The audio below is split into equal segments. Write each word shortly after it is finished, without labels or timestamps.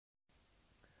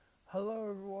Hello,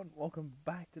 everyone. Welcome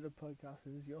back to the podcast.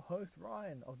 This is your host,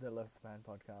 Ryan, of the Left Band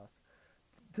Podcast.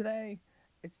 Today,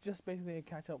 it's just basically a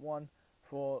catch up one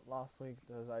for last week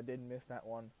because I did miss that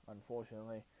one,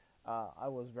 unfortunately. I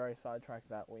was very sidetracked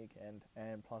that week,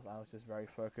 and plus, I was just very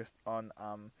focused on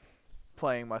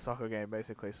playing my soccer game,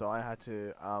 basically. So I had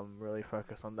to really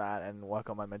focus on that and work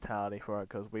on my mentality for it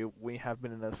because we have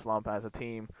been in a slump as a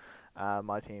team,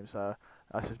 my team. So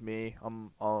that's just me.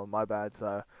 Oh, my bad.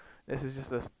 So this is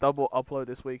just a double upload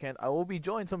this weekend. I will be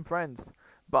joining some friends,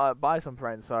 by some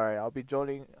friends. Sorry, I'll be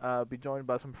joined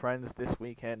by some friends this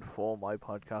weekend for my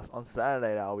podcast on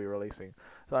Saturday that I'll be releasing.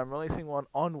 So I'm releasing one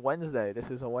on Wednesday. This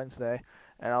is a Wednesday,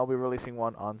 and I'll be releasing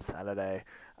one on Saturday.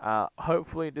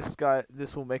 Hopefully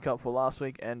this will make up for last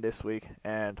week and this week,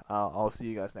 and I'll see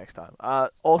you guys next time.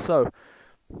 Also,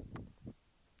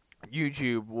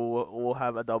 YouTube will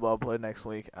have a double upload next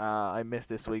week. I missed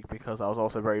this week because I was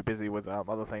also very busy with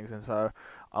other things, and so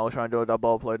I will try and do a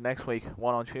double upload next week.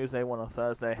 One on Tuesday, one on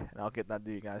Thursday, and I'll get that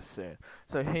to you guys soon.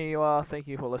 So here you are. Thank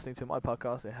you for listening to my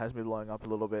podcast. It has been blowing up a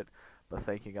little bit, but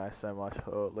thank you guys so much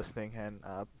for listening and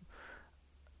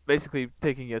basically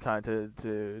taking your time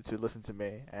to listen to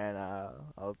me. And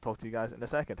I'll talk to you guys in a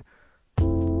second.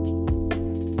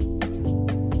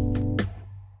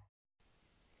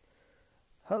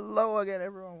 Hello again,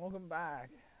 everyone. Welcome back.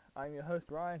 I'm your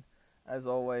host, Ryan. As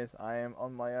always, I am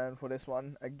on my own for this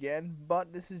one again,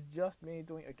 but this is just me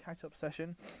doing a catch up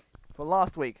session for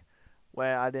last week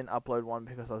where I didn't upload one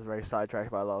because I was very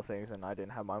sidetracked by a lot of things and I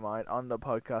didn't have my mind on the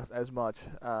podcast as much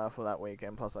for that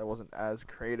weekend. Plus, I wasn't as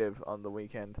creative on the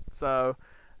weekend, so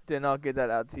did not get that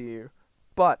out to you.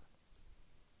 But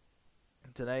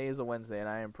today is a Wednesday, and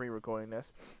I am pre-recording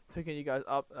this to get you guys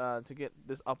up to get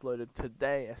this uploaded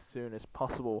today as soon as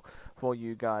possible for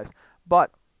you guys.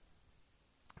 But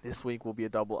this week will be a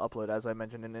double upload, as I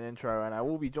mentioned in an intro, and I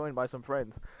will be joined by some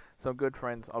friends, some good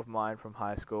friends of mine from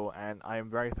high school, and I am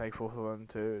very thankful for them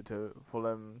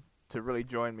to really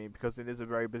join me because it is a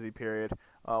very busy period.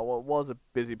 Well, it was a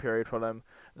busy period for them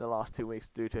in the last 2 weeks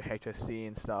due to HSC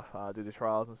and stuff, due to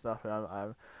trials and stuff,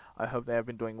 and I hope they have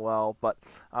been doing well. But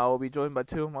I will be joined by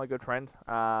two of my good friends.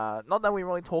 Not that we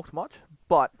really talked much,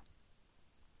 but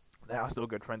they are still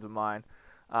good friends of mine.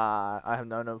 I have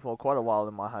known them for quite a while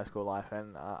in my high school life,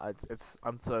 and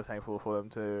I'm so thankful for them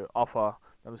to offer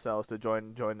themselves to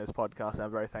join this podcast. And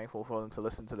I'm very thankful for them to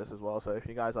listen to this as well. So if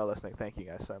you guys are listening, thank you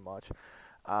guys so much.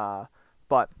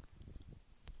 But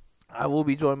I will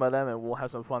be joined by them, and we'll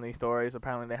have some funny stories.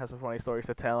 Apparently, they have some funny stories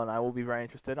to tell, and I will be very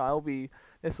interested.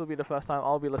 This will be the first time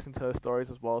I'll be listening to those stories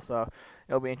as well, so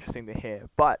it'll be interesting to hear.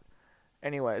 But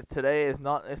anyways, today it's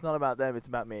not about them, it's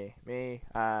about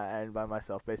and by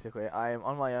myself, basically. I am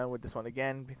on my own with this one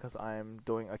again because I am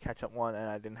doing a catch-up one, and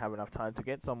I didn't have enough time to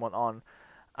get someone on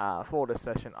for this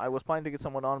session. I was planning to get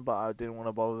someone on, but I didn't want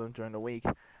to bother them during the week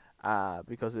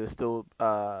because there's still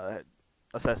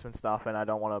assessment stuff, and I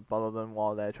don't want to bother them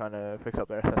while they're trying to fix up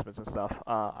their assessments and stuff.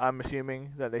 I'm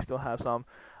assuming that they still have some.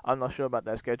 I'm not sure about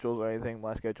their schedules or anything.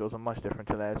 My schedules are much different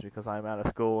to theirs because I'm out of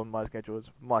school, and my schedule is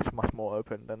much more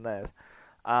open than theirs.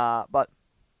 But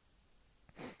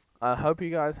I hope you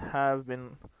guys have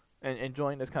been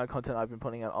enjoying this kind of content I've been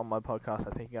putting out on my podcast.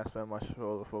 I thank you guys so much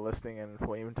for listening and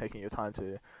for even taking your time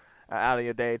to out of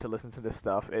your day to listen to this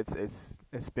stuff.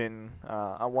 It's been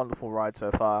a wonderful ride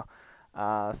so far.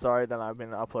 Sorry that I've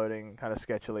been uploading kind of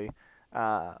sketchily,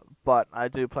 but I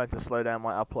do plan to slow down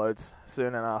my uploads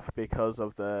soon enough because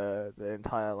of the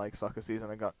entire soccer season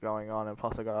I got going on, and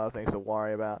plus I got other things to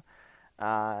worry about,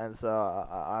 and so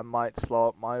I might slow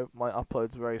up my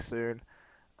uploads very soon.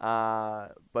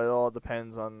 But it all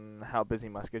depends on how busy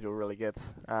my schedule really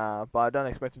gets. But I don't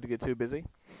expect it to get too busy.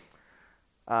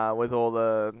 With all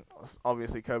the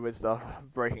obviously COVID stuff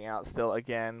breaking out still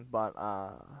again, but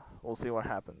we'll see what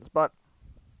happens. But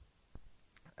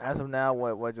as of now,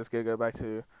 we're just gonna go back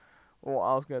to what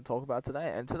I was gonna talk about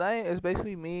today, and today is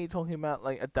basically me talking about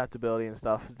adaptability and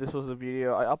stuff. This was a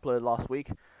video I uploaded last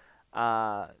week,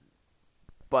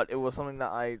 but it was something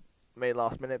that I made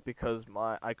last minute because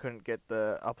I couldn't get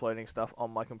the uploading stuff on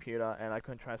my computer, and I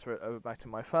couldn't transfer it over back to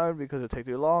my phone because it would take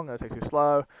too long, it would take too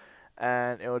slow,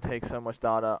 and it would take so much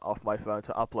data off my phone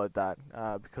to upload that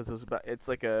because it's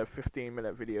like a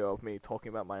 15-minute video of me talking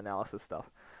about my analysis stuff,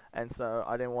 and so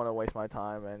I didn't want to waste my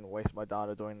time and waste my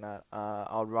data doing that.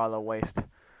 I'd rather waste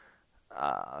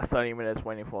 30 minutes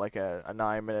waiting for a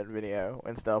 9-minute video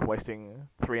instead of wasting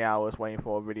 3 hours waiting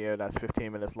for a video that's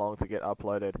 15 minutes long to get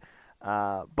uploaded.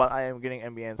 But I am getting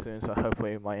NBN soon, so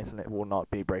hopefully my internet will not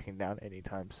be breaking down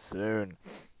anytime soon.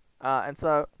 And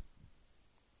so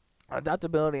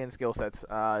adaptability and skill sets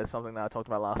is something that I talked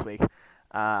about last week,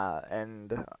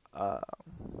 and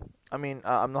I mean,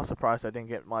 I'm not surprised I didn't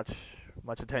get much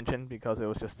attention because it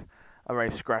was just a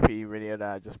very scrappy video that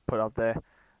I just put up there.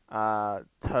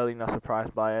 Totally not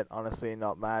surprised by it. Honestly,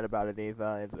 not mad about it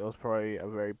either. It was probably a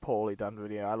very poorly done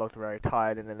video. I looked very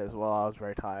tired in it as well. I was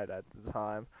very tired at the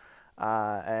time,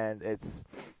 and it's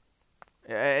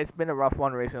been a rough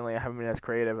one recently. I haven't been as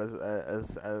creative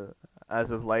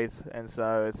as of late, and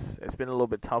so it's been a little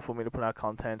bit tough for me to put out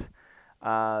content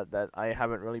that I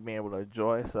haven't really been able to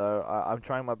enjoy. So I'm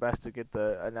trying my best to get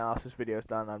the analysis videos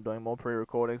done. I'm doing more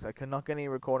pre-recordings. I could not get any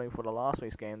recording for the last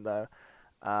week's game though,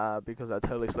 because I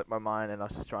totally slipped my mind and I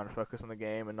was just trying to focus on the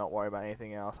game and not worry about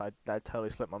anything else. That totally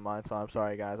slipped my mind. So I'm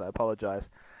sorry guys. I apologize.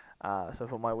 So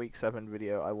for my week 7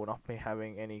 video, I will not be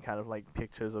having any kind of like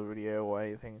pictures or video or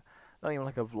anything. Not even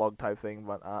like a vlog type thing,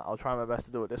 but I'll try my best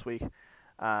to do it this week.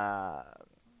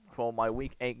 For my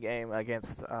week 8 game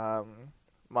against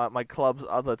my club's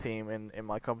other team in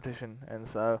my competition, and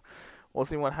so we'll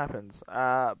see what happens.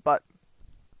 But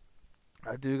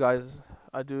I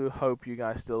do hope you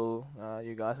guys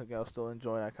and girls still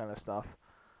enjoy that kind of stuff.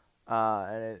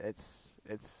 And it's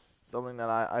something that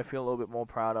I feel a little bit more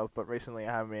proud of. But recently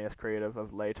I haven't been as creative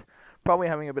of late. Probably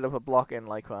having a bit of a block in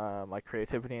like my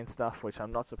creativity and stuff, which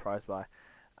I'm not surprised by.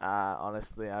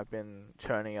 Honestly, I've been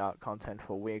churning out content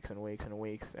for weeks and weeks and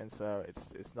weeks, and so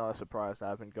it's not a surprise that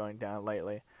I've been going down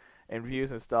lately in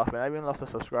views and stuff. And I've even lost a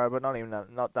subscriber.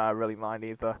 Not that I really mind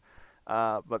either.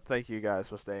 But thank you guys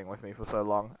for staying with me for so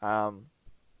long.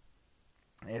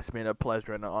 It's been a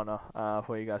pleasure and an honor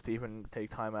for you guys to even take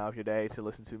time out of your day to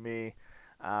listen to me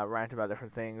rant about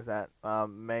different things that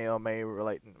may or may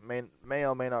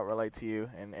not relate to you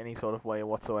in any sort of way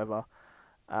whatsoever.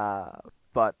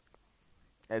 But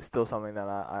it's still something that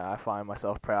I find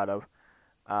myself proud of,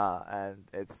 and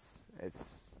it's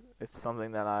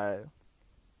something that I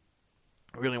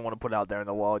really want to put out there in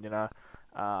the world.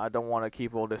 I don't want to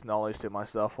keep all this knowledge to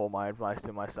myself or my advice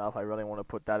to myself. I really want to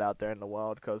put that out there in the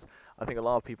world because I think a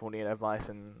lot of people need advice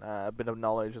and a bit of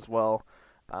knowledge as well,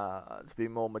 to be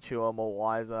more mature, more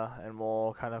wiser, and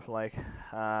more kind of like,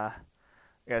 I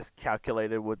guess,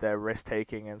 calculated with their risk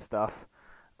taking and stuff.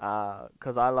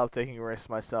 Because I love taking risks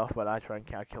myself, but I try and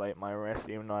calculate my risks,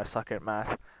 even though I suck at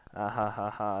math. Ha ha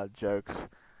ha, jokes.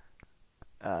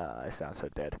 I sound so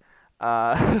dead.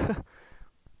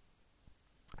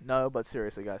 No, but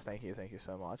seriously, guys, thank you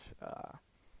so much.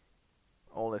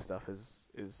 All this stuff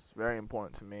is very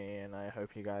important to me, and I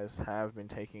hope you guys have been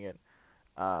taking it,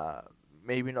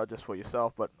 maybe not just for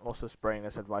yourself, but also spreading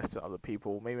this advice to other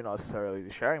people. Maybe not necessarily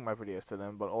sharing my videos to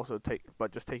them,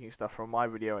 but just taking stuff from my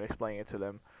video and explaining it to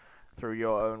them through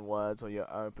your own words or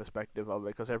your own perspective of it,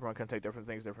 because everyone can take different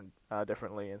things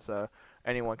differently, and so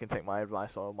anyone can take my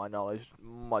advice or my knowledge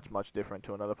much different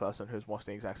to another person who's watching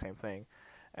the exact same thing.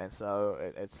 And so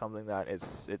it's something that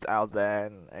it's out there,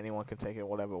 and anyone can take it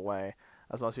whatever way,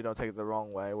 as long as you don't take it the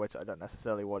wrong way, which I don't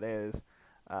necessarily what is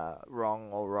wrong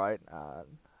or right.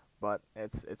 But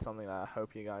it's something that I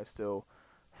hope you guys still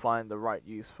find the right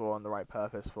use for and the right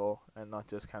purpose for, and not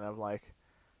just kind of like,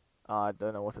 I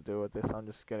don't know what to do with this, I'm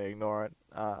just gonna ignore it.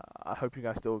 I hope you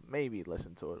guys still maybe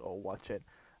listen to it or watch it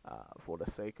for the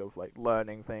sake of like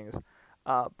learning things.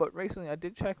 But recently I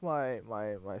did check my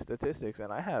statistics,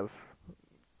 and I have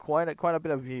quite a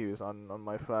bit of views on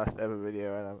my first ever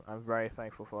video, and I'm very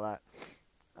thankful for that.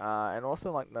 And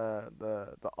also like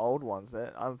the old ones,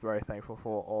 I'm very thankful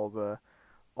for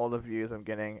all the views I'm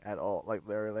getting at all. Like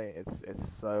literally,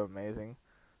 it's so amazing.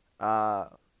 Uh,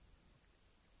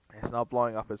 it's not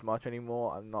blowing up as much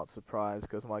anymore. I'm not surprised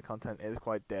because my content is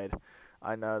quite dead.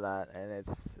 I know that, and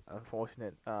it's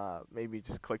unfortunate. Maybe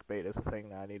just clickbait is a thing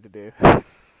that I need to do.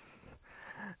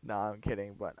 No, I'm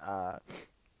kidding, but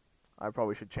I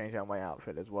probably should change out my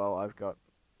outfit as well. I've got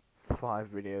 5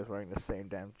 videos wearing the same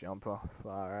damn jumper.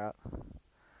 Far out.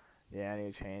 Yeah, I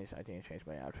need to change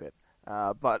my outfit.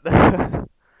 But I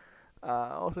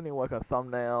also need to work on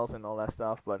thumbnails and all that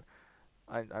stuff. But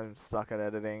I'm stuck at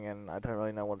editing, and I don't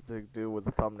really know what to do with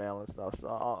the thumbnail and stuff.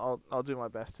 So I'll do my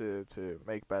best to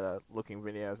make better looking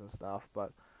videos and stuff.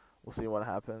 But we'll see what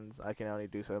happens. I can only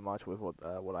do so much with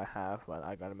what I have, but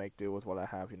I gotta make do with what I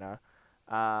have,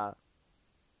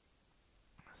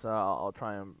 So I'll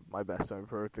try my best to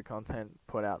improve the content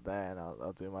put out there, and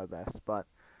I'll do my best. But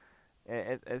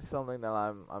it's something that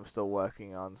I'm still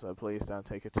working on. So please don't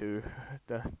take it too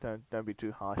don't be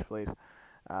too harsh, please.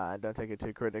 And don't take it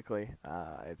too critically.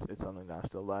 It's something that I'm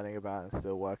still learning about and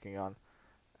still working on.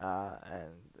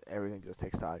 And everything just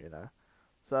takes time.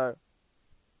 So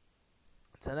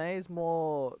today is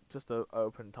more just an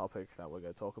open topic that we're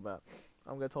going to talk about.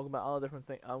 I'm going to talk about all different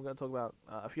things. I'm going to talk about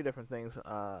a few different things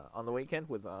on the weekend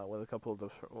with a couple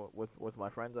of with my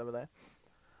friends over there.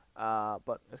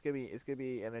 But it's gonna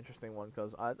be an interesting one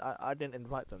because I didn't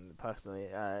invite them personally.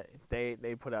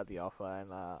 They put out the offer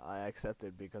and I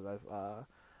accepted because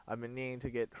I've been needing to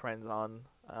get friends on.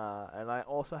 And I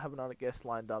also have another guest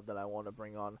lined up that I want to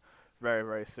bring on very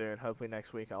very soon. Hopefully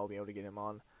next week I'll be able to get him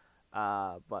on.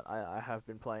 But I have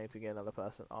been planning to get another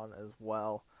person on as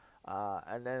well.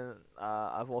 And then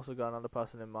I've also got another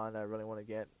person in mind I really want to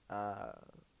get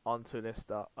onto this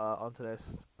stuff onto this,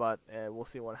 but we'll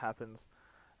see what happens.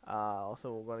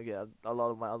 Also, we're going to get a lot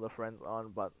of my other friends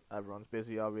on, but everyone's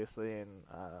busy, obviously, and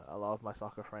a lot of my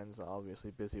soccer friends are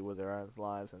obviously busy with their own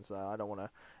lives, and so I don't want to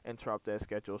interrupt their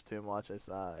schedules too much. It's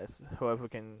whoever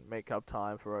can make up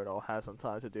time for it or have some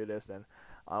time to do this, then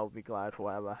I'll be glad for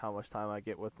whatever how much time I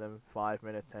get with them. 5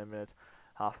 minutes, 10 minutes,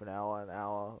 half an hour, an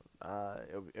hour.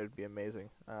 It would be amazing.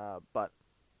 But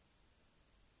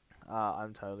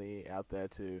I'm totally out there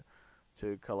to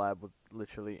collab with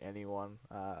literally anyone,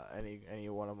 any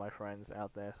one of my friends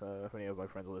out there. So if any of my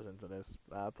friends listen to this,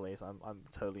 please, I'm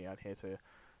totally out here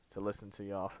to listen to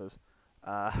your offers,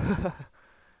 uh,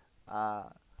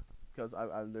 because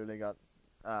I've literally got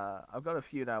I've got a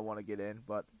few that I want to get in,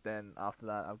 but then after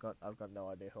that I've got no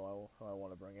idea who I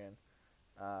want to bring in,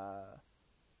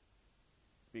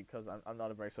 because I'm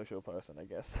not a very social person, I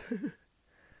guess.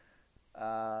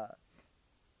 uh,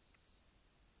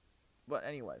 but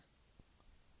anyways,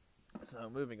 so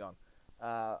moving on.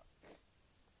 Uh,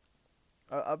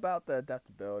 about the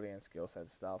adaptability and skill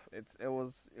set stuff. It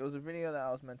was a video that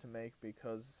I was meant to make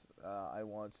because I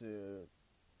want to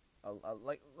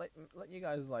like let you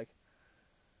guys like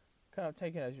kind of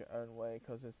take it as your own way,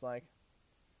 because it's like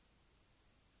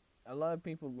a lot of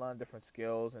people learn different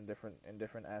skills and different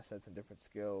assets and different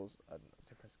skills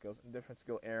in different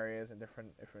skill areas and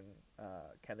different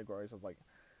categories of like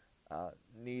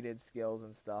needed skills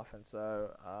and stuff, and so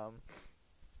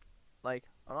like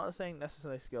I'm not saying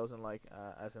necessarily skills in like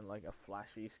as in like a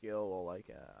flashy skill or like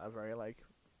a very like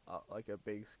a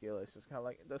big skill. It's just kind of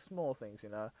like the small things,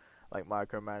 like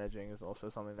micromanaging is also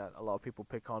something that a lot of people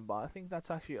pick on, but I think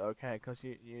that's actually okay because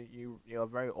you're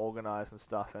very organized and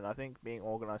stuff, and I think being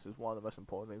organized is one of the most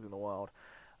important things in the world.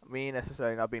 Me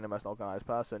necessarily not being the most organized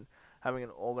person, having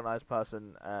an organized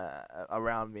person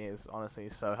around me is honestly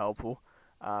so helpful.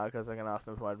 Because I can ask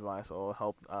them for advice or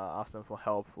ask them for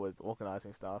help with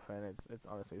organizing stuff, and it's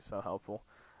honestly so helpful.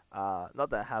 Not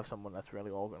that I have someone that's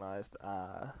really organized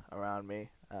around me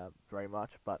very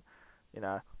much, but you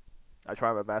know, I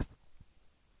try my best.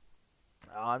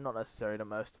 I'm not necessarily the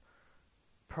most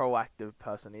proactive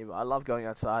person either. I love going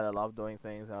outside. I love doing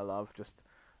things. And I love just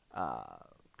uh,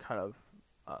 kind of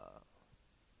uh,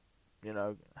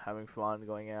 having fun,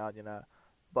 going out.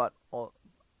 But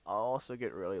I also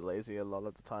get really lazy a lot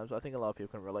of the times. I think a lot of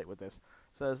people can relate with this.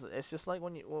 So it's just like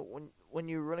when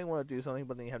you really want to do something,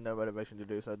 but then you have no motivation to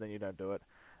do so, then you don't do it.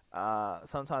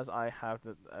 Sometimes I have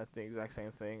the exact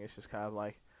same thing. It's just kind of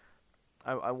like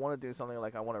I want to do something,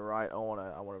 like I want to write, I want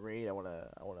to read, I want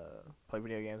to play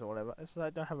video games or whatever. It's just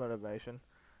I don't have motivation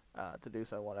to do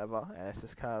so, whatever, and it's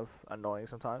just kind of annoying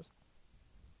sometimes.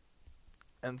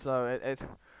 And so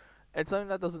it's something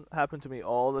that doesn't happen to me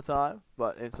all the time,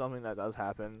 but it's something that does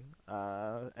happen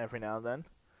every now and then.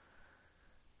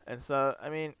 And so, I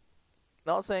mean,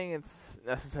 not saying it's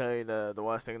necessarily the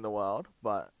worst thing in the world,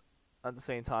 but at the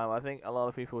same time, I think a lot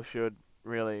of people should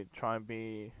really try and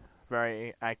be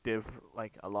very active,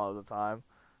 like a lot of the time,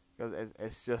 because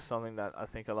it's just something that I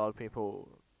think a lot of people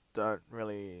don't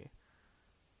really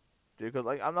do. Because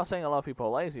like I'm not saying a lot of people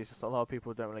are lazy, it's just a lot of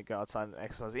people don't really go outside and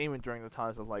exercise, even during the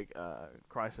times of like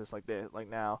crisis like this, like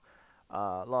now.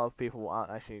 A lot of people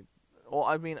aren't actually. Well,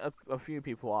 I mean, a few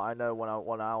people I know when I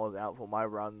was out for my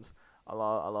runs, a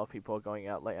lot of people are going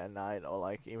out late at night or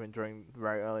like even during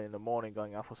very early in the morning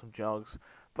going out for some jogs.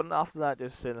 But then after that,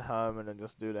 just sit at home and then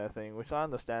just do their thing, which I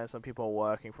understand. Some people are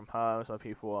working from home, some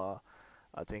people are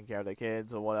taking care of their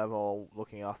kids or whatever, or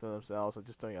looking after themselves or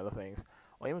just doing other things,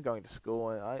 or even going to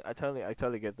school. And I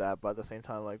totally get that. But at the same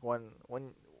time, like when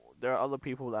there are other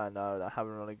people that I know that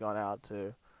haven't really gone out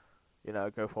to,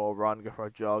 go for a run, go for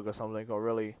a jog or something, or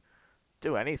really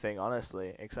do anything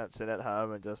honestly, except sit at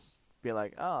home and just be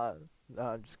like, no,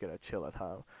 I'm just gonna chill at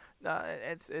home. No,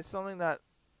 it's something that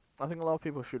I think a lot of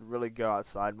people should really go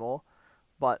outside more.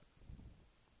 But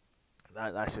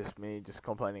that's just me just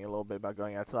complaining a little bit about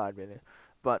going outside, really.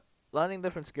 But learning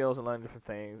different skills and learning different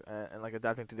things and like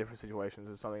adapting to different situations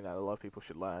is something that a lot of people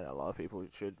should learn. A lot of people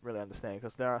should really understand,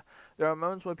 because there are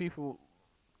moments where people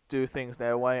do things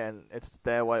their way and it's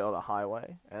their way or the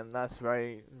highway, and that's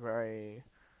very very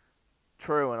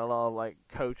true in a lot of like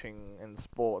coaching in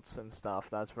sports and stuff.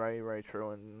 That's very very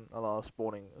true in a lot of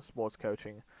sports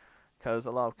coaching. because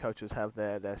a lot of coaches have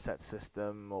their set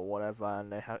system or whatever,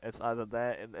 and it's either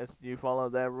it's you follow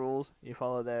their rules, you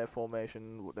follow their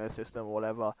formation, their system,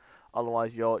 whatever.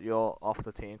 Otherwise, you're off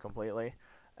the team completely.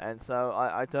 And so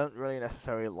I don't really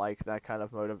necessarily like that kind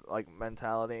of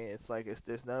mentality. It's like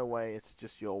there's no way, it's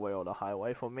just your way or the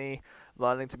highway. For me,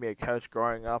 learning to be a coach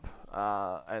growing up,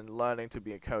 and learning to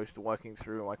be a coach, working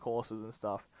through my courses and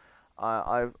stuff,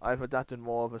 I've adapted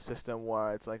more of a system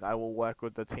where it's like I will work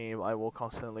with the team, I will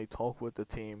constantly talk with the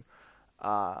team,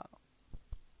 uh,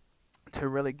 to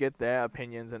really get their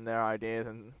opinions and their ideas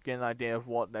and get an idea of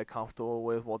what they're comfortable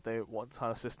with, what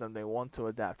kind of system they want to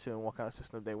adapt to, and what kind of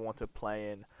system they want to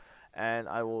play in. And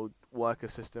I will work a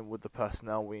system with the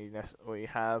personnel we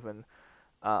have, and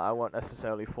I won't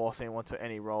necessarily force anyone to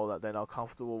any role that they're not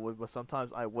comfortable with. But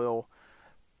sometimes I will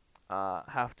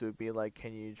have to be like,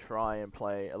 can you try and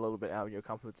play a little bit out of your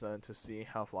comfort zone to see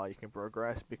how far you can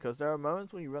progress? Because there are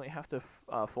moments when you really have to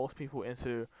force people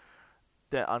into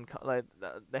you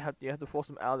have to force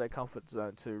them out of their comfort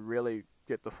zone to really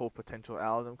get the full potential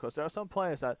out of them. Because there are some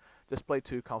players that just play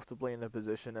too comfortably in their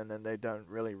position, and then they don't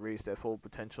really reach their full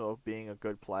potential of being a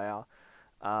good player.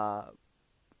 Uh,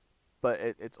 but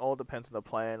it all depends on the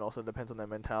player, and also depends on their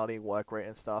mentality, work rate,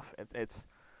 and stuff.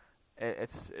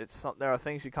 There are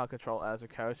things you can't control as a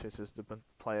coach. It's just the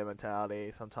player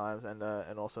mentality sometimes, and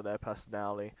also their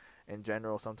personality in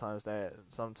general. Sometimes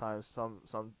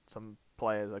some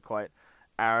players are quite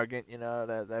arrogant.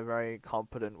 They're very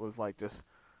competent with like just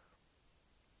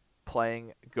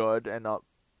playing good and not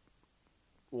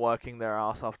working their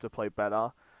ass off to play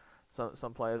better.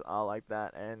 Some players are like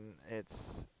that, and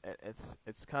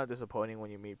it's kind of disappointing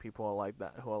when you meet people who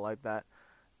are like that,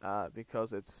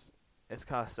 because it's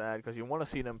kind of sad because you want to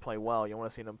see them play well, you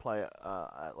want to see them play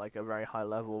at like a very high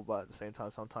level, but at the same time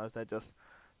sometimes they're just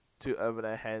too over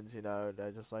their heads.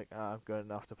 They're just like, I'm good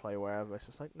enough to play wherever. It's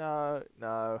just like, no,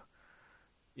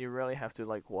 you really have to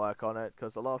like work on it,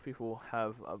 because a lot of people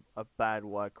have a bad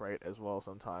work rate as well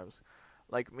sometimes.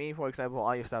 Like me, for example,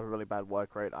 I used to have a really bad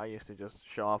work rate. I used to just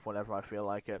show up whenever I feel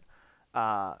like it,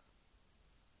 uh,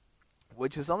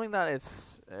 which is something that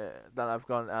I've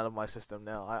gotten out of my system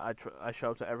now. I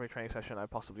show up to every training session I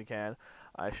possibly can.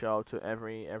 I show up to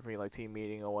every like team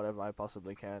meeting or whatever I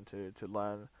possibly can to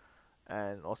learn,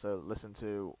 and also listen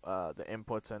to the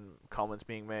inputs and comments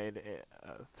being made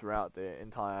throughout the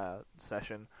entire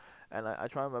session. And I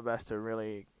try my best to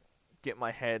really get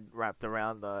my head wrapped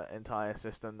around the entire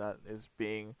system that is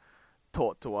being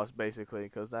taught to us, basically,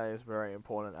 because that is very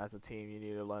important as a team. You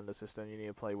need to learn the system, you need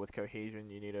to play with cohesion,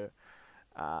 you need to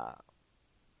uh,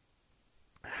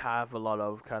 have a lot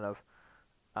of kind of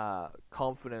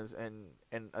confidence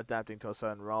in adapting to a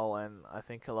certain role. And I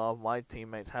think a lot of my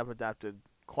teammates have adapted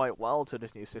quite well to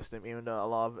this new system, even though a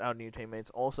lot of our new teammates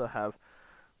also have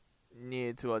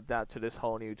needed to adapt to this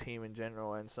whole new team in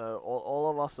general. And so all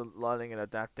of us are learning and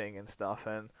adapting and stuff.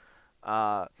 And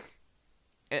uh,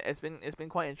 it's been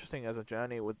quite interesting as a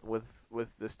journey with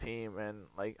this team. And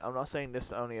like, I'm not saying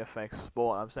this only affects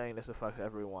sport, I'm saying this affects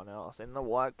everyone else in the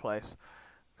workplace.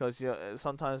 Because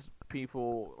sometimes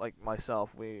people like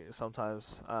myself, we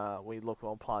look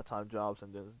for part-time jobs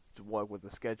and then to work with the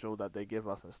schedule that they give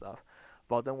us and stuff.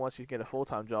 But then once you get a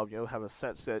full-time job, you'll have a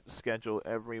set schedule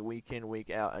every week in, week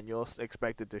out, and you're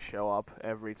expected to show up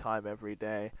every time, every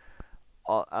day,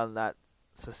 on that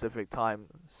specific time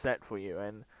set for you.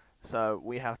 And so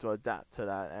we have to adapt to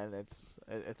that, and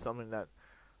it's something that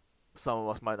some of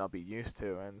us might not be used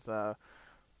to. And so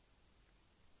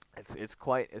it's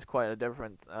quite a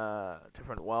different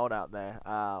world out there.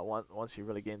 Once you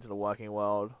really get into the working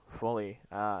world fully,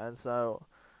 and so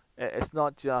it's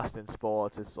not just in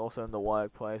sports; it's also in the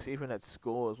workplace, even at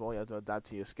school as well. You have to adapt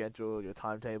to your schedule, your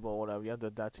timetable, whatever. You have to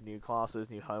adapt to new classes,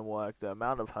 new homework, the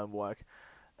amount of homework,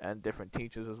 and different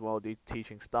teachers as well.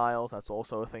 Teaching styles, that's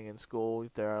also a thing in school.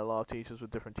 There are a lot of teachers with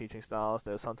different teaching styles.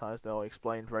 Sometimes they'll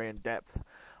explain very in depth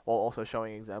while also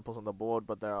showing examples on the board,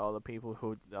 but there are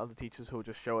other teachers who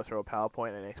just show it through a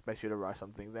PowerPoint and they expect you to write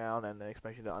something down and they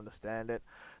expect you to understand it.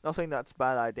 Not saying that's a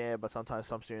bad idea, but sometimes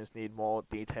some students need more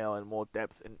detail and more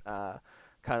depth in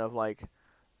kind of like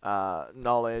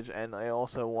knowledge, and they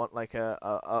also want like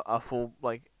a full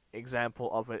like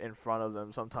example of it in front of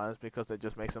them sometimes, because it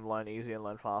just makes them learn easier and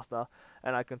learn faster.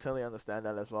 And I can totally understand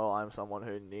that as well. I'm someone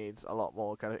who needs a lot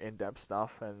more kind of in-depth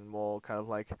stuff and more kind of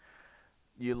like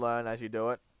you learn as you do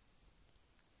it.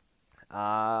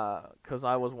 Cause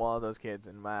I was one of those kids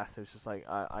in math. It's just like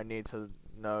I need to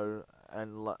know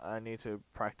and I need to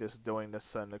practice doing this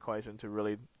certain equation to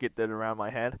really get that around my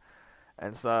head.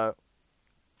 And so,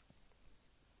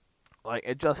 like,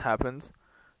 it just happens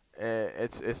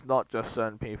it's not just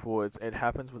certain people. It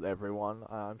happens with everyone.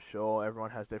 I'm sure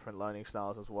everyone has different learning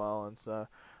styles as well, and so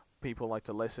people like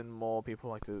to listen more. People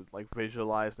like to like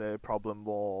visualize their problem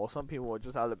more, or some people are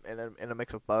just out in a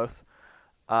mix of both.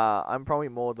 I'm probably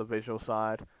more the visual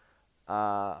side.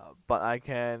 But I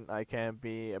can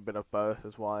be a bit of both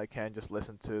as well. I can just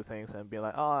listen to things and be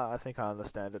like, oh, I think I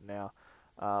understand it now.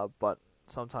 But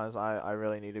sometimes I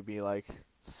really need to be like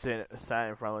sat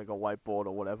in front of like a whiteboard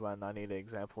or whatever, and I need an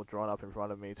example drawn up in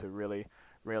front of me to really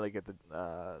get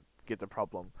the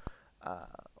problem, uh,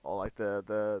 or like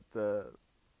the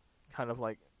kind of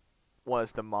like what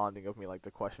is demanding of me, like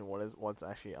the question, what's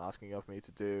actually asking of me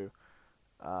to do.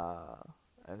 Uh,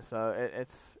 and so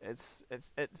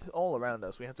it's all around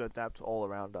us. We have to adapt all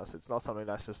around us. It's not something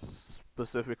that's just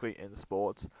specifically in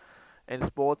sports. In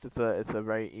sports, it's a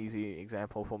very easy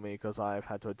example for me because I've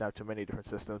had to adapt to many different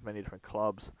systems, many different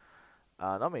clubs.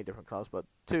 Not many different clubs, but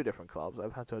two different clubs.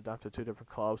 I've had to adapt to two different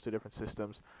clubs, two different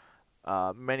systems.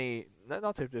 Not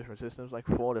two different systems, like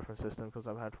four different systems because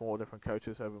I've had four different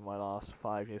coaches over my last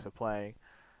 5 years of playing.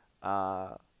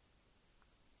 Uh,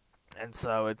 and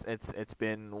so it's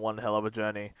been one hell of a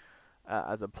journey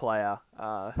as a player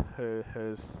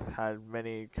who's had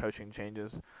many coaching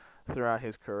changes throughout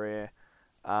his career.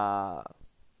 Uh,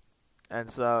 and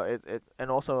so and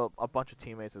also a bunch of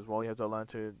teammates as well. You have to learn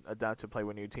to adapt to play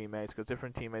with new teammates because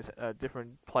different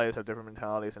players have different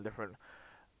mentalities and different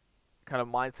kind of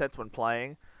mindsets when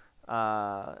playing.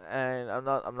 And I'm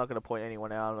not gonna point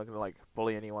anyone out. I'm not gonna like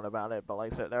bully anyone about it. But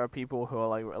like I said, there are people who are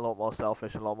like a lot more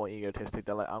selfish and a lot more egotistic.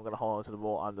 They're like, I'm gonna hold on to the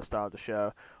ball. I'm the star of the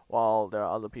show. While there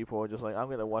are other people who are just like, I'm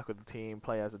gonna work with the team,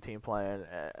 play as a team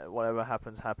player, and whatever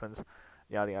happens, happens.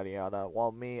 Yada yada yada.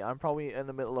 While me, I'm probably in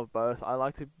the middle of both. I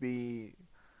like to be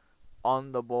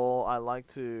on the ball. I like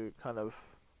to kind of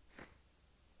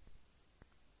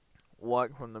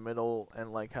work from the middle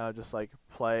and like kind of just like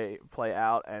play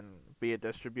out and be a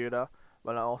distributor,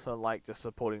 but I also like just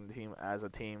supporting the team as a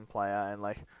team player and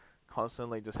like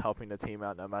constantly just helping the team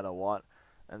out no matter what.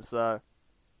 And so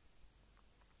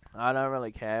I don't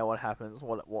really care what happens,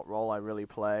 what role I really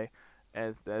play,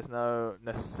 as there's no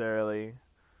necessarily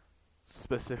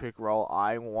specific role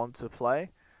I want to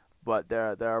play, but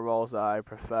there are roles that I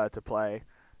prefer to play,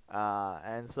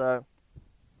 and so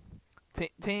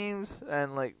teams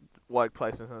and like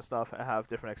workplaces and stuff have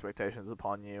different expectations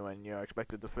upon you, and you're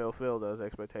expected to fulfill those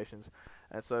expectations.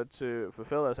 And so to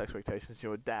fulfill those expectations,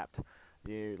 you adapt.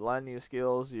 You learn new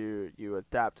skills. You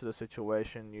adapt to the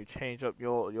situation. You change up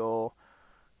your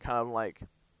kind of like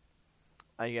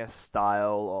I guess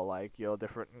style or like your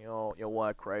different your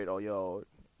work rate or your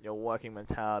working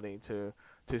mentality to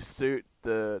suit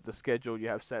the schedule you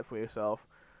have set for yourself,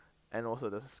 and also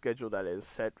the schedule that is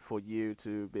set for you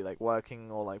to be like working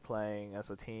or like playing as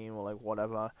a team or like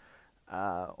whatever,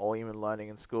 or even learning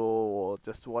in school or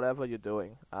just whatever you're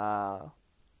doing.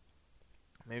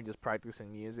 Maybe just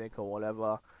practicing music or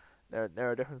whatever. There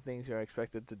are different things you're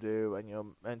expected to do, and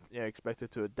you're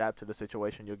expected to adapt to the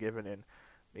situation you're given in,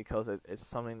 because it's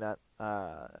something that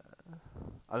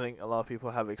I think a lot of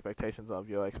people have expectations of.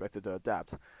 You're expected to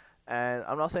adapt, and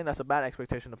I'm not saying that's a bad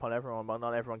expectation upon everyone, but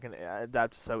not everyone can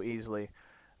adapt so easily.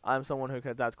 I'm someone who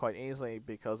can adapt quite easily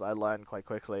because I learn quite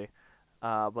quickly,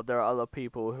 but there are other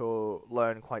people who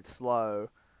learn quite slow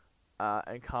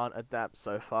and can't adapt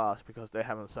so fast because they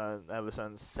have a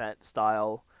certain set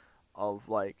style of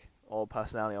like or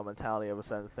personality or mentality of a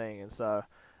certain thing, and so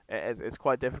it's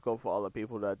quite difficult for other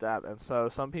people to adapt. And so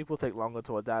some people take longer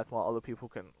to adapt, while other people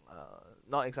can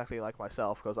not exactly like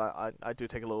myself because I do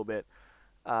take a little bit.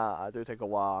 I do take a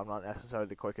while. I'm not necessarily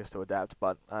the quickest to adapt,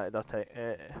 but it does take.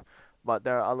 But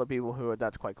there are other people who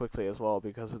adapt quite quickly as well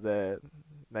because of their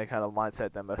kind of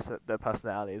mindset, their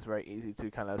personality is very easy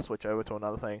to kind of switch over to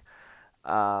another thing.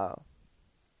 Uh,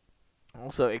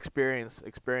 Also, experience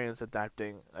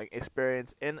adapting, like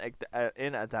experience in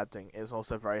adapting is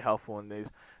also very helpful in these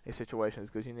situations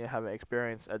because you need to have an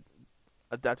experience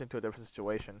adapting to a different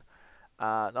situation.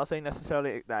 Not saying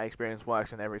necessarily that experience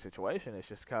works in every situation. It's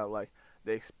just kind of like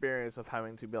the experience of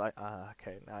having to be like,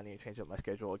 okay, now I need to change up my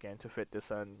schedule again to fit this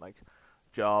certain like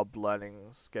job, learning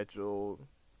schedule,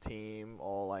 team,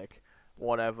 or like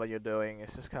whatever you're doing.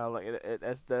 It's just kind of like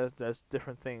there's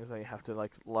different things that you have to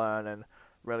like learn and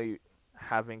really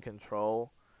having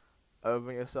control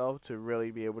over yourself to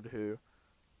really be able to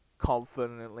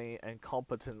confidently and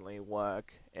competently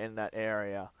work in that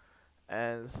area.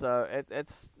 And so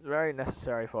it's very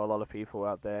necessary for a lot of people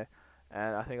out there.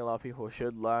 And I think a lot of people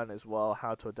should learn as well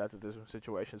how to adapt to different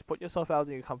situations. Put yourself out of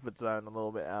your comfort zone a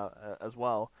little bit out as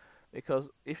well, because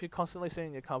if you're constantly staying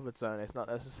in your comfort zone, it's not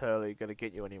necessarily going to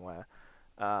get you anywhere.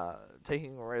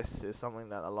 taking risks is something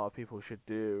that a lot of people should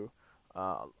do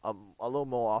a little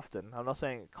more often. I'm not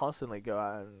saying constantly go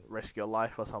out and risk your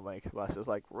life or something, but it's just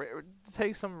like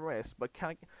take some risks, but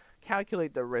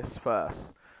calculate the risks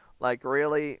first. Like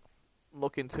really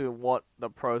look into what the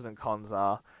pros and cons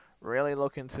are. Really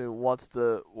look into what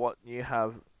you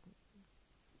have,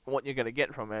 what you're gonna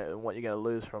get from it, and what you're gonna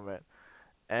lose from it,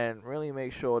 and really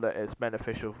make sure that it's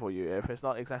beneficial for you. If it's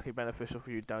not exactly beneficial for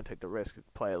you, don't take the risk.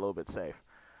 Play a little bit safe.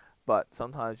 But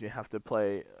sometimes you have to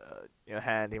play your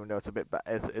hand, even though it's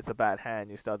a bad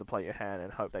hand. You still have to play your hand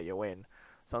and hope that you win.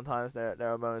 Sometimes there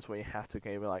are moments where you have to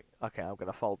be like, okay, I'm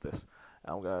gonna fold this.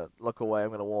 I'm gonna look away. I'm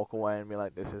gonna walk away and be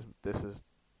like, this is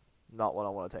not what I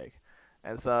want to take.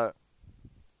 And so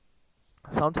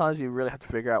sometimes you really have to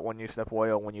figure out when you step away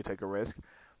or when you take a risk.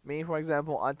 Me, for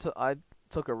example, I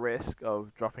took a risk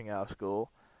of dropping out of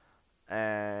school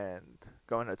and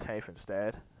going to TAFE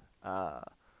instead. Uh,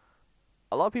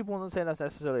 a lot of people wouldn't say that's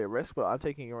necessarily a risk, but I'm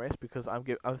taking a risk because I'm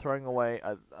throwing away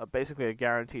basically a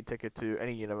guaranteed ticket to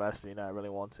any university that I really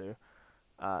want to,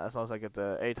 as long as I get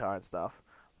the ATAR and stuff.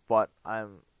 But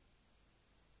I'm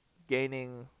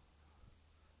gaining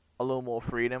a lot more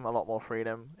freedom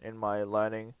in my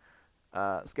learning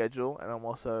schedule, and I'm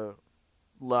also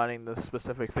learning the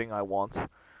specific thing I want,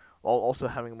 while also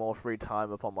having more free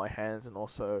time upon my hands, and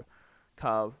also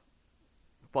kind of.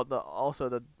 But the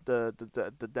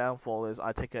downfall is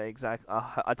I take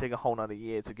a whole another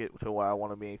year to get to where I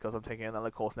want to be because I'm taking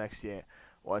another course next year,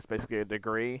 or it's basically a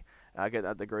degree. And I get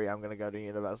that degree, I'm gonna go to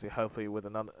university hopefully with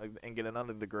another and get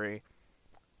another degree,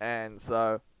 and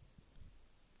so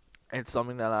it's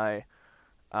something that I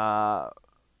uh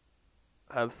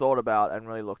have thought about and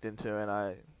really looked into, and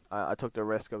I took the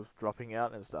risk of dropping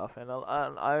out and stuff. And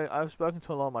I've spoken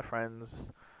to a lot of my friends,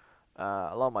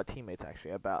 a lot of my teammates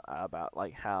actually about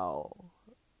like how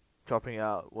dropping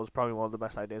out was probably one of the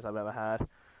best ideas I've ever had.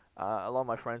 A lot of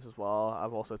my friends as well.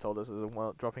 I've also told us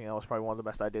that dropping out was probably one of the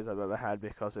best ideas I've ever had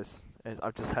because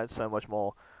I've just had so much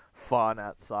more fun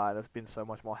outside. I've been so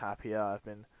much more happier. I've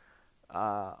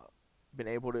uh, been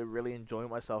able to really enjoy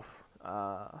myself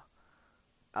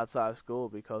outside of school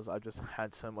because I just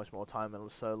had so much more time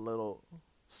and so little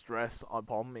stress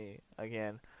upon me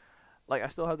again. Like I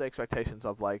still have the expectations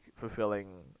of like fulfilling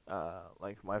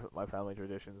like my family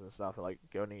traditions and stuff, like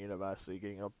going to university,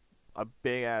 getting a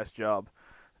big ass job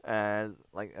and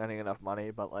like earning enough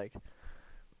money, but like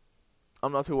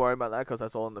I'm not too worried about that because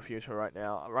that's all in the future right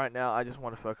now. Right now, I just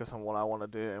want to focus on what I want to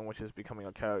do, and which is becoming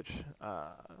a coach.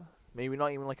 Maybe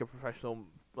not even like a professional,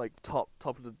 like top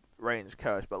of the range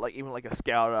coach, but like even like a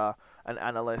scouter, an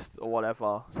analyst, or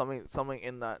whatever. Something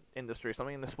in that industry,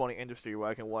 something in the sporting industry where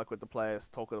I can work with the players,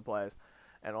 talk with the players,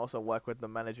 and also work with the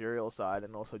managerial side,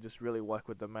 and also just really work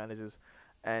with the managers,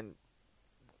 and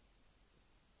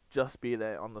just be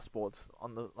there on the sports,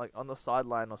 on the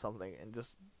sideline or something, and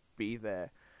just be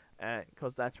there, and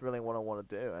because that's really what I want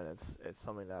to do, and it's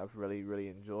something that I've really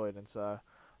enjoyed, and so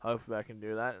hopefully I can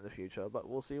do that in the future. But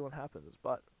we'll see what happens.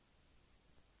 But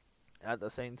at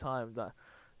the same time, that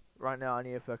right now I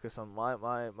need to focus on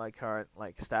my current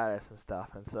like status and stuff,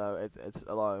 and so it's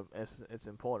a lot of, it's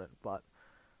important. But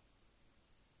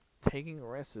taking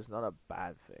risks is not a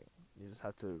bad thing. You just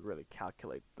have to really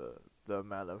calculate the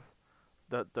amount of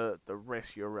the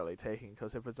risk you're really taking.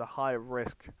 Because if it's a high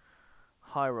risk,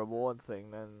 high reward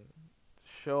thing, then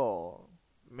sure,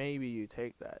 maybe you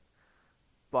take that.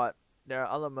 But there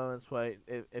are other moments where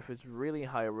if it's really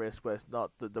high risk, where it's not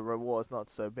the reward's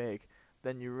not so big,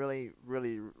 then you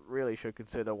really should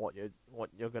consider what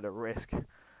you're gonna risk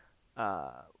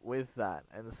with that.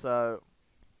 And so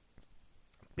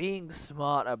being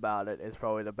smart about it is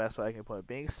probably the best way I can put it.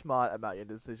 Being smart about your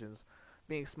decisions,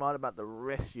 being smart about the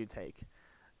risks you take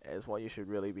is what you should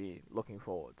really be looking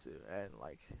forward to. And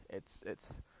like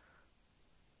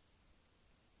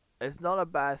it's not a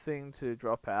bad thing to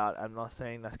drop out. I'm not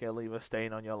saying that's gonna leave a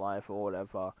stain on your life or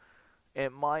whatever.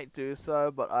 It might do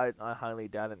so, but I highly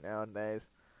doubt it nowadays.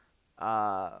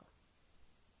 Uh,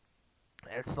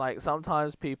 it's like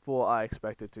sometimes people are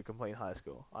expected to complete high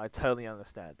school. I totally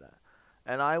understand that.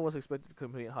 And I was expected to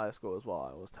complete high school as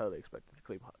well. I was totally expected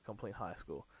to complete high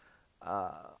school.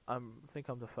 I think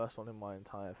I'm the first one in my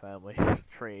entire family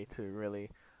tree to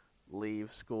really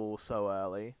leave school so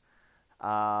early.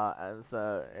 And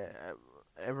so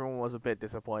everyone was a bit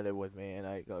disappointed with me, and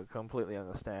I completely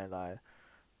understand. I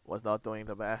was not doing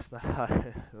the best.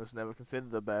 I was never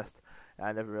considered the best.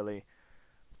 I never really,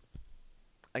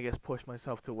 I guess, pushed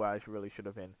myself to where I really should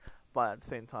have been. But at the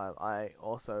same time, I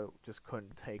also just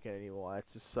couldn't take it anymore.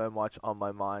 It's just so much on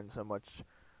my mind, so much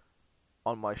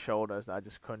on my shoulders that I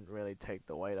just couldn't really take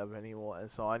the weight of anymore, and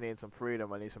so I need some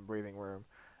freedom. I need some breathing room,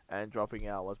 and dropping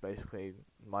out was basically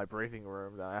my breathing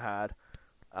room that I had.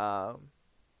 Um,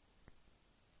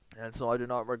 and so I do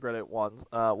not regret it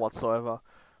whatsoever.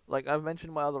 Like I've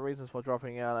mentioned, my other reasons for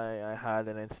dropping out, I had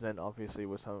an incident, obviously,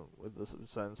 with this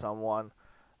certain someone.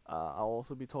 I'll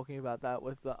also be talking about that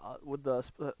with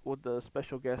the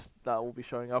special guest that will be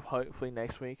showing up hopefully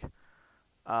next week.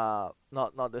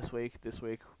 Not this week. This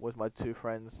week with my two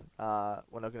friends.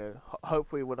 We're not gonna.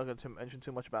 Hopefully, we're not going to mention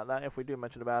too much about that. If we do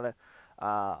mention about it,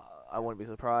 I wouldn't be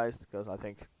surprised because I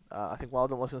think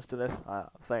Weldon listens to this. I'm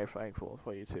very thankful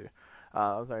for you too.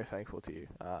 I'm very thankful to you.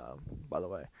 By the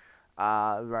way,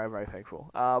 very thankful.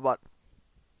 But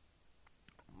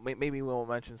maybe we won't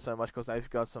mention so much because I've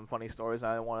got some funny stories.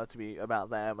 I want it to be about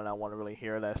them, and I want to really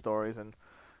hear their stories and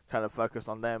kind of focus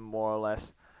on them more or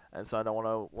less. And so I don't want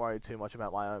to worry too much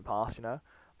about my own past, you know.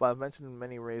 But I've mentioned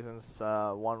many reasons.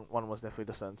 One was definitely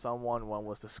to send someone. One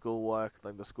was the schoolwork,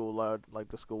 like the school load, like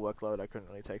the school workload. I couldn't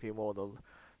really take anymore.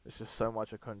 There's just so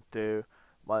much I couldn't do.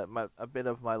 A bit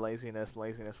of my laziness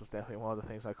was definitely one of the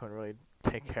things I couldn't really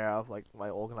take care of, like my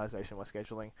organization, my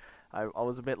scheduling. I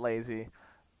was a bit lazy,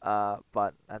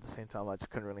 but at the same time I just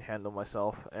couldn't really handle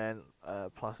myself, and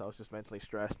plus I was just mentally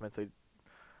stressed,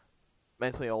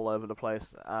 mentally all over the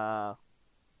place.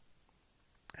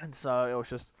 And so it was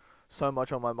just so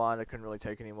much on my mind I couldn't really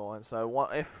take anymore. And so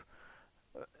what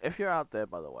if you're out there,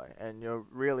 by the way, and you're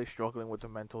really struggling with the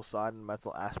mental side and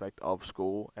mental aspect of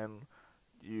school, and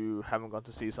you haven't gone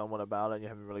to see someone about it, you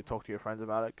haven't really talked to your friends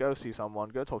about it, go see someone,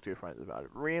 go talk to your friends about it.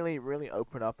 Really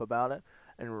open up about it,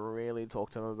 and really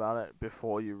talk to them about it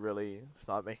before you really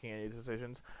start making any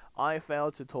decisions. I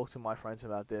failed to talk to my friends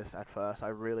about this at first. I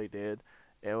really did.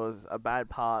 It was a bad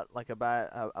part, like a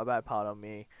bad part of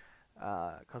me,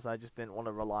 because I just didn't want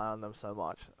to rely on them so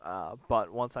much.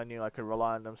 But once I knew I could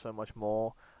rely on them so much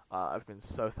more, I've been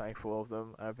so thankful of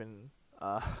them. I've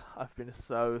been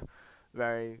so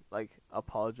very like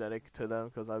apologetic to them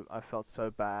because I felt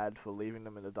so bad for leaving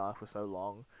them in the dark for so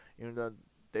long, even though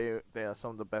they are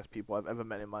some of the best people I've ever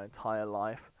met in my entire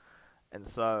life, and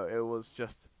so it was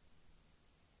just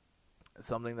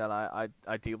something that I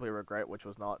deeply regret, which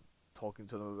was not talking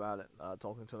to them about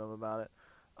it,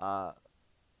 uh,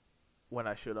 when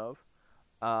I should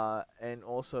have, and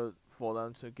also for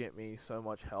them to get me so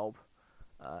much help.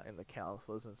 In the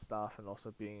counselors and stuff, and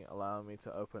also being allowing me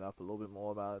to open up a little bit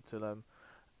more about it to them,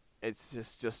 it's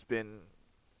just been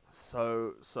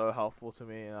so helpful to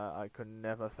me, and I could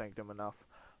never thank them enough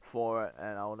for it,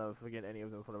 and I will never forget any of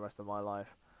them for the rest of my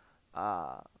life.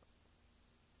 Uh,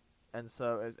 and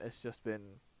so it's just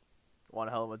been one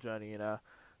hell of a journey, you know.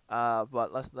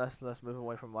 But let's move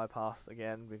away from my past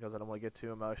again because I don't want to get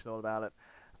too emotional about it.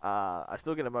 I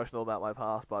still get emotional about my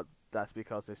past, but that's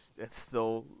because it's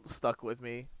still stuck with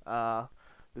me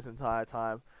this entire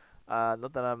time.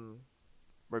 Not that I'm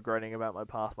regretting about my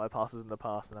past. My past is in the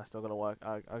past, and I still gotta work.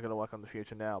 I gotta work on the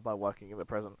future now by working in the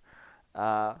present.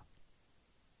 Uh,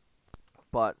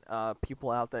 but people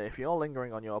out there, if you're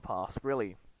lingering on your past,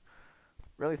 really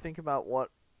think about what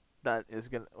that is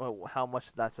gonna, well, how much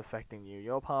that's affecting you.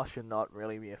 Your past should not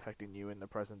really be affecting you in the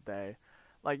present day.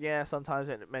 Like, yeah, sometimes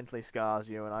it mentally scars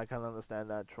you, and I can understand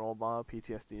that trauma,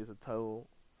 PTSD is a total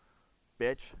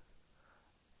bitch.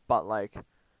 But like,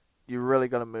 you really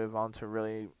gotta move on to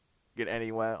really get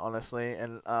anywhere, honestly.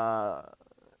 And I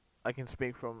can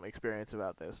speak from experience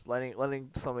about this.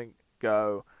 Letting something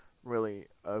go really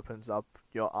opens up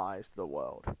your eyes to the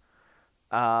world.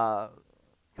 Uh,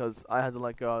 because I had to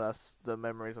let go of the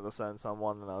memories of a certain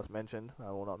someone that I was mentioned.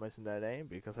 I will not mention their name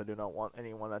because I do not want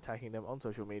anyone attacking them on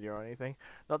social media or anything.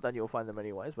 Not that you'll find them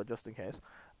anyways, but just in case.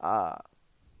 Uh,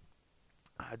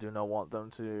 I do not want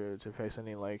them to face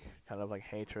any like kind of like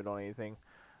hatred or anything.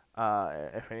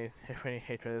 If any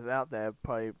hatred is out there,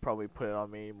 probably put it on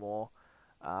me more.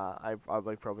 I've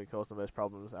like probably caused the most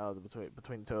problems out of between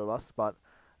the two of us, but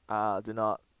do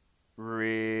not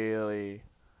really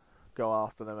go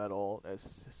after them at all.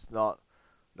 It's not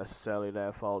necessarily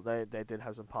their fault. They did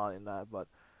have some part in that, but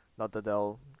not that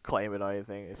they'll claim it or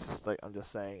anything. It's just like I'm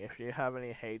just saying, if you have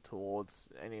any hate towards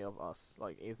any of us,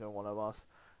 like either one of us,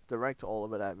 direct all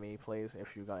of it at me, please.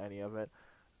 If you got any of it,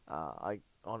 I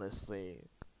honestly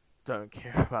don't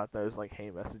care about those like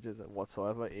hate messages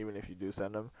whatsoever. Even if you do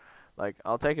send them, like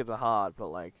I'll take it to heart, but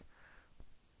like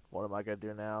what am I gonna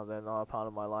do now? They're not a part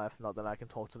of my life. Not that I can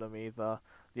talk to them either.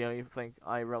 The only thing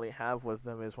I really have with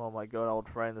them is one of my good old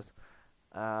friends.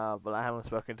 But I haven't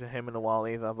spoken to him in a while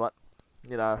either. But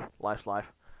you know, life's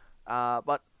life.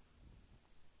 But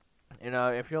you know,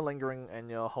 if you're lingering and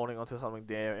you're holding on to something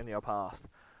dear in your past,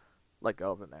 let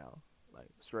go of it now. like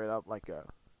straight up, like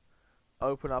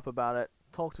open up about it,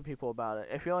 talk to people about it.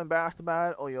 If you're embarrassed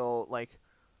about it or you're like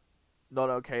not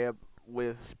okay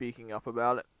with speaking up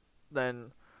about it,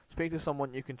 then speak to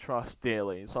someone you can trust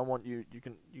dearly, someone you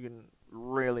can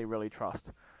really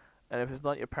trust. And if it's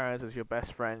not your parents, it's your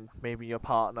best friend, maybe your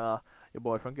partner, your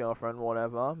boyfriend, girlfriend,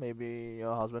 whatever, maybe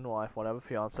your husband, wife, whatever,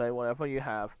 fiance, whatever you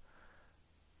have.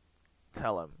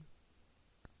 Tell them.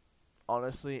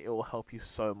 Honestly, it will help you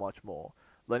so much more.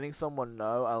 Letting someone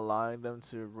know, allowing them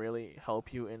to really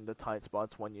help you in the tight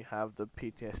spots when you have the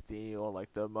PTSD or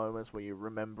like the moments where you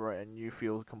remember it and you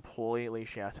feel completely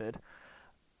shattered.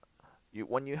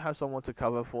 When you have someone to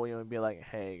cover for you and be like,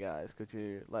 "Hey guys, could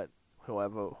you let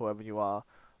whoever you are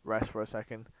rest for a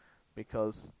second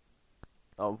because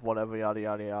of whatever yada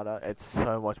yada yada." It's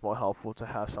so much more helpful to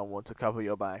have someone to cover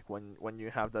your back when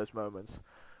you have those moments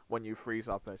when you freeze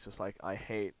up and it's just like, I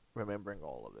hate remembering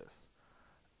all of this.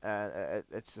 And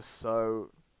it's just so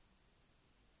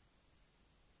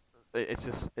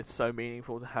it's so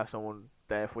meaningful to have someone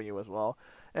there for you as well.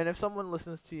 And if someone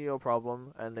listens to your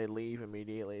problem and they leave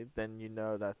immediately, then you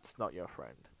know that's not your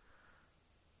friend.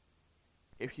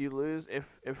 If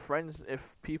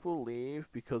people leave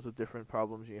because of different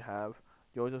problems you have,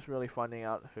 you're just really finding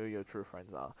out who your true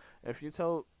friends are. If you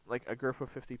tell like a group of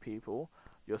 50 people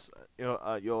your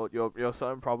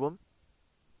certain problem,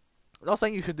 I'm not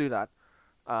saying you should do that.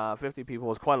 50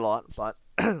 people is quite a lot, but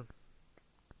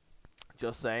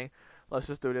just saying. Let's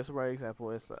just do this for example.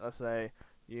 Let's say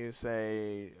you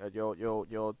say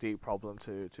your deep problem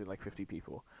to like 50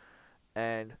 people,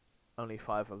 and only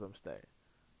 5 of them stay.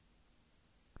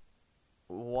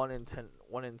 1 in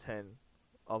 10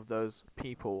 of those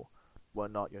people were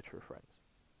not your true friends.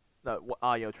 No,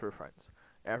 are your true friends.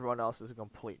 Everyone else is a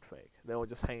complete fake. They were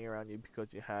just hanging around you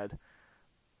because you had,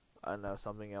 I don't know,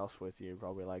 something else with you,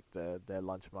 probably like their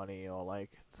lunch money or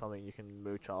like something you can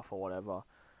mooch off or whatever.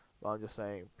 But I'm just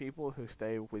saying, people who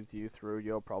stay with you through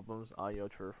your problems are your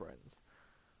true friends.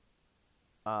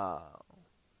 Uh,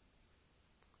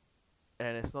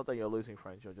 and it's not that you're losing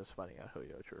friends; you're just finding out who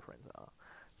your true friends are.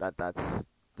 That's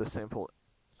the simple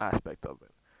aspect of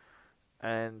it.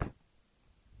 And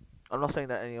I'm not saying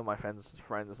that any of my friends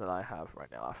that I have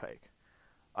right now are fake.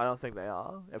 I don't think they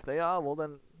are. If they are, well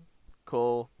then,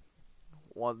 cool.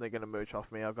 One, they're gonna mooch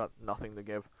off me. I've got nothing to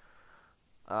give.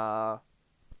 Uh,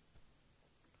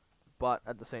 but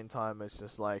at the same time, it's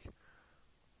just like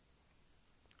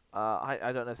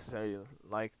I don't necessarily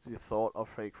like the thought of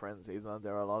fake friends either.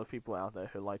 There are a lot of people out there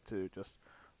who like to just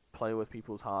play with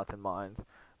people's hearts and minds,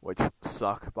 which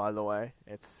suck, by the way.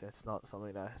 It's not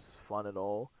something that's fun at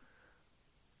all.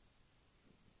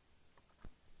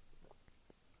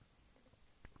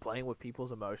 Playing with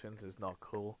people's emotions is not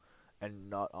cool and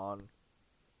not on,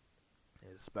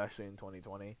 especially in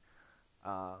 2020.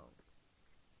 Uh,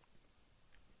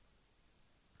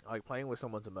 like playing with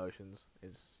someone's emotions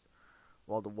is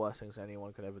one of the worst things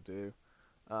anyone could ever do.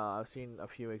 I've seen a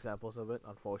few examples of it,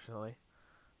 unfortunately,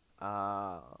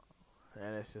 uh,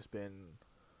 and it's just been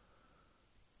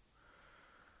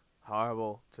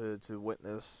horrible to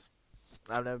witness.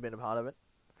 I've never been a part of it,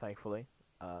 thankfully,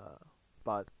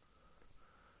 but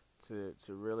to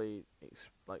really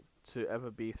like to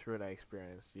ever be through that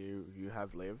experience, you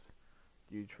have lived,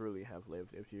 you truly have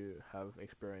lived. If you have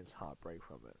experienced heartbreak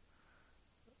from it,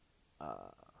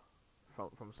 uh,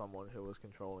 from someone who was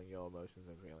controlling your emotions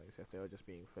and feelings, if they were just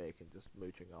being fake and just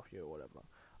mooching off you or whatever,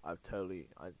 I totally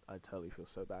feel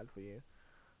so bad for you.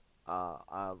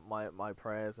 My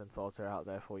prayers and thoughts are out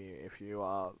there for you if you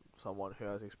are someone who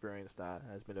has experienced that,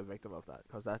 has been a victim of that,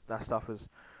 because that stuff is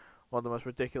one of the most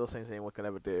ridiculous things anyone can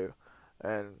ever do,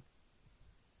 and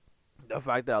the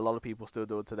fact that a lot of people still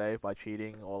do it today by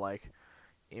cheating or like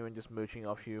even just mooching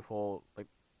off you for like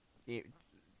e-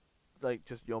 like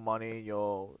just your money,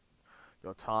 your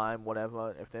time,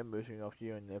 whatever. If they're mooching off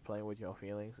you and they're playing with your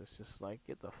feelings, it's just like,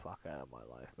 get the fuck out of my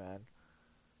life, man.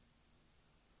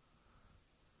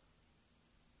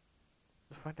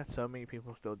 The fact that so many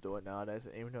people still do it nowadays,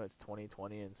 even though it's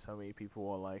 2020 and so many people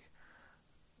are like,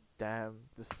 damn,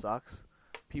 this sucks.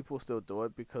 People still do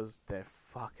it because they're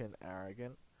fucking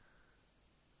arrogant.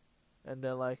 And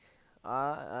they're like,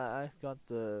 I got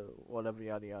the whatever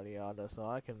yada yada yada, so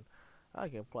I can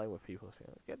play with people's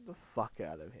feelings. Get the fuck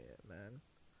out of here, man.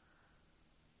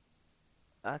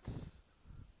 That's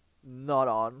not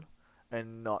on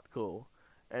and not cool.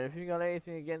 And if you got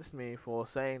anything against me for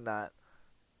saying that,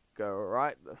 go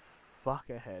right the fuck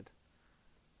ahead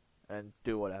and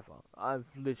do whatever. I've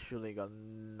literally got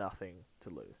nothing to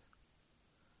lose.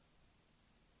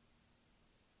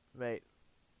 Mate,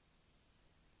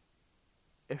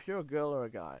 if you're a girl or a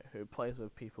guy who plays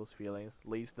with people's feelings,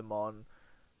 leads them on,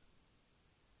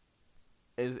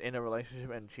 is in a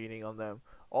relationship and cheating on them,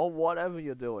 or whatever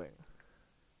you're doing,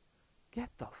 get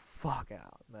the fuck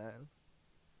out, man.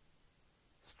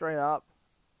 Straight up,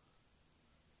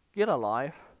 get a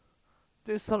life.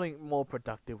 Do something more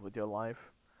productive with your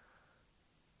life.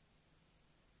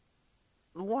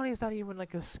 Why is that even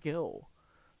like a skill?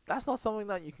 That's not something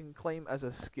that you can claim as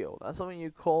a skill. That's something you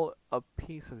call a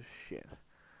piece of shit.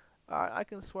 Alright, I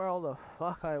can swear all the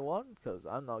fuck I want, because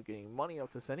I'm not getting money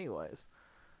off this anyways.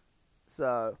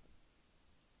 So,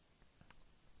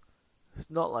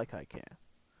 it's not like I care.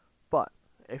 But,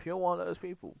 if you're one of those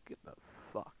people, get the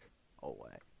fuck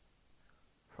away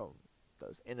from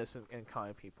those innocent and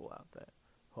kind people out there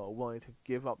who are willing to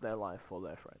give up their life for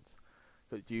their friends.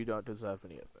 Because you don't deserve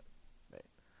any of it,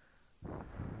 mate.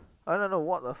 I don't know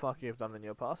what the fuck you've done in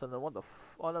your past, and I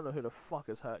don't know who the fuck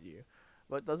has hurt you,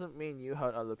 but it doesn't mean you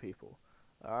hurt other people.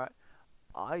 Alright?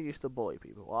 I used to bully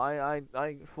people. I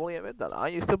fully admit that. I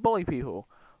used to bully people.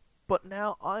 But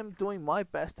now I'm doing my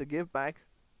best to give back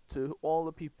to all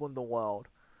the people in the world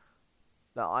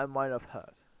that I might have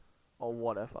hurt, or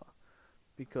whatever.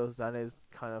 Because that is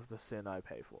kind of the sin I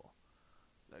pay for.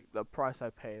 Like, the price I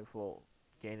paid for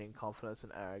gaining confidence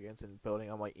and arrogance and building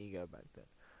on my ego back then.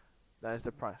 That is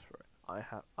the price for it.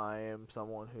 I am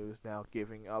someone who's now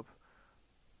giving up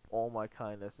all my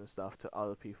kindness and stuff to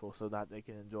other people so that they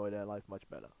can enjoy their life much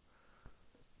better.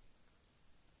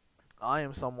 I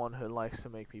am someone who likes to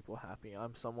make people happy.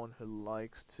 I'm someone who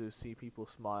likes to see people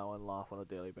smile and laugh on a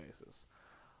daily basis.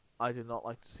 I do not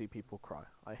like to see people cry.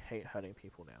 I hate hurting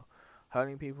people now.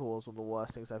 Hurting people was one of the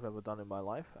worst things I've ever done in my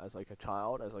life. As like a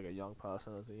child, as like a young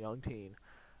person, as a young teen,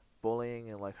 bullying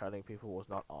and like hurting people was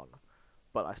not on.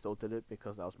 But I still did it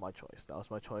because that was my choice. That was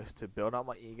my choice to build up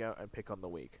my ego and pick on the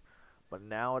weak. But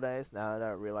nowadays, now that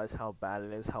I realize how bad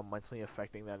it is, how mentally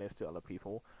affecting that is to other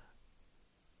people,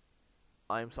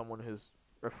 I am someone who's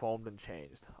reformed and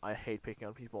changed. I hate picking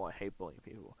on people. I hate bullying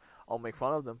people. I'll make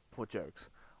fun of them for jokes.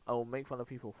 I will make fun of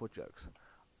people for jokes.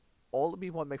 All the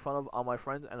people I make fun of are my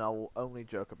friends, and I will only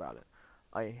joke about it.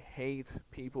 I hate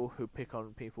people who pick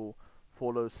on people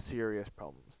for those serious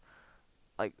problems.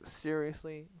 Like,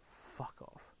 seriously, fuck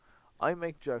off. I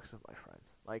make jokes with my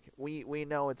friends. Like, we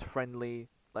know it's friendly,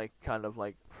 like, kind of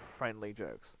like friendly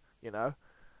jokes, you know?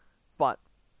 But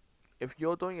if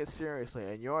you're doing it seriously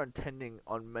and you're intending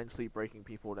on mentally breaking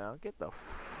people down, get the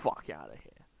fuck out of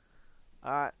here.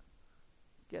 Alright?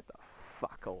 Get the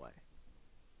fuck away.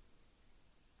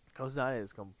 Because that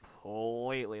is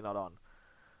completely not on.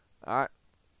 Alright?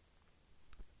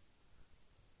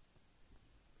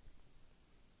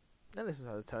 And this is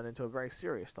how to turn into a very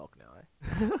serious talk now, eh?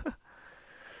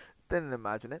 Didn't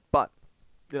imagine it, but,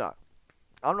 you know,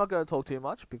 I'm not going to talk too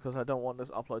much because I don't want this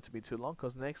upload to be too long.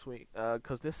 Because next week,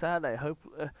 because this Saturday,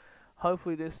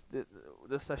 hopefully this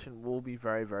session will be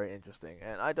very, very interesting.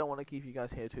 And I don't want to keep you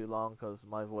guys here too long because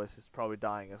my voice is probably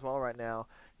dying as well right now.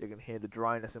 You can hear the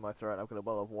dryness in my throat. I've got a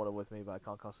bottle of water with me, but I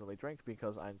can't constantly drink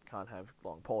because I can't have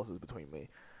long pauses between these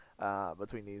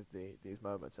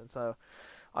moments. And so,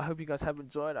 I hope you guys have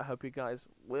enjoyed. I hope you guys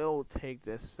will take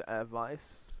this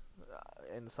advice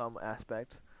in some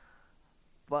aspect.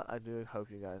 But I do hope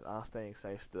you guys are staying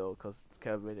safe still, because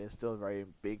COVID is still a very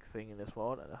big thing in this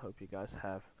world, and I hope you guys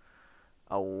have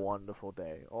a wonderful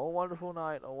day, or a wonderful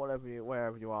night, or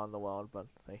wherever you are in the world. But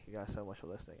thank you guys so much for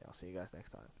listening. I'll see you guys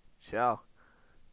next time. Ciao.